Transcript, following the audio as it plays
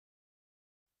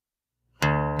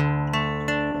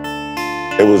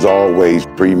It was always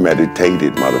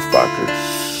premeditated,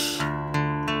 motherfuckers.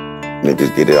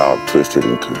 Niggas get it all twisted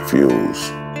and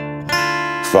confused.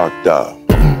 Fucked up.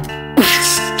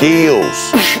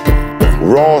 Skills.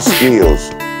 Raw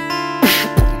skills.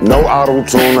 No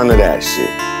auto-tune, none of that shit.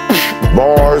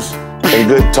 Bars and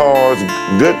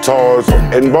guitars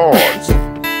and bars.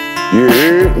 You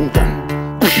heard?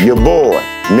 Your boy,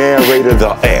 narrator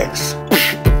the X.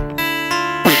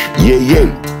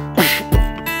 Yeah.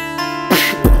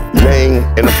 Laying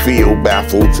in a field,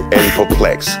 baffled and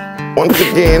perplexed. Once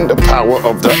again, the power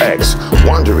of the X.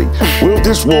 Wondering, will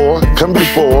this war come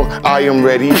before I am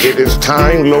ready? It is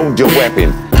time, load your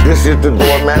weapon. This is the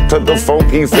doormat to the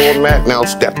funky format. Now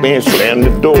step in, slam the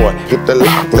door, hit the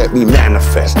lock, let me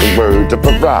manifest the words of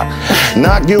a rock.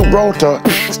 Not Gibraltar,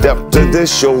 step to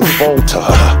this show's falter.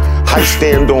 I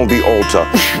stand on the altar,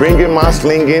 bringing my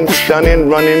slinging, stunning,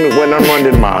 running when I'm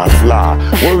running my fly.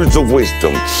 Words of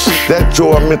wisdom, that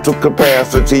your mental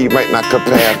capacity might not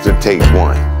capacitate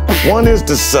one. One is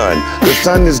the sun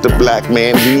is the black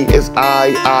man, he is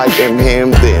I am him,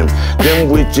 them. Them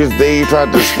witches, they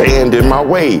tried to stand in my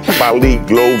way. My league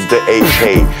glows the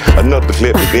AK. Another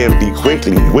clip is empty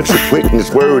quickly, with the quickness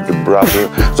word to brother.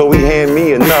 So he hand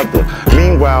me another.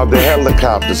 Meanwhile, the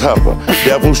helicopters hover.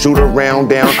 Devil shoot around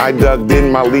down, I dug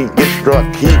in, my league get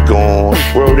struck, he gone.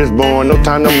 Word is born, no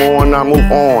time to mourn, I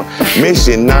move on.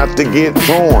 Mission not to get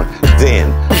torn.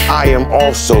 Then I am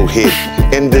also hit.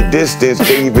 In the distance,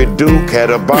 David Duke had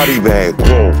a body bag.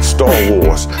 Whoa, Star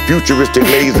Wars, futuristic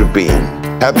laser beam.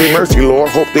 Have they mercy, Lord,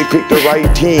 hope they pick the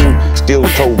right team. Steel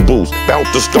toe boots, bout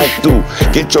to stomp through.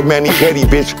 Get your mani-pedi,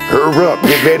 bitch, hurry up,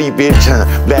 get ready, bitch.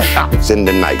 Black ops in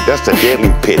the night, that's a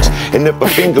deadly pitch. And if a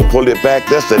finger pull it back,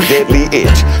 that's a deadly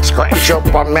itch. Scratch up,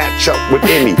 I match up with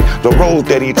any. The road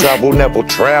that he traveled never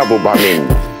traveled by many.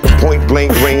 Point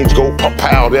blank range, go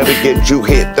pow, that'll get you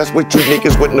hit. That's what you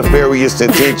niggas with nefarious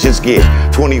intentions get.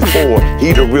 24,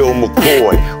 he the real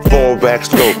McCoy. Fall back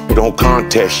slow, don't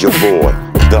contest your boy.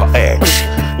 The X,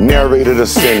 narrator the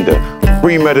sender,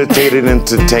 premeditated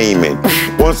entertainment.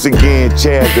 Once again,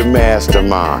 Chad the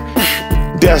mastermind.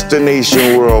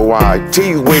 Destination worldwide,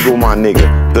 T-Wiggle my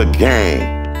nigga, the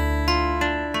gang.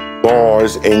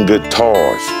 Bars and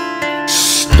guitars,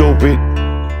 stupid.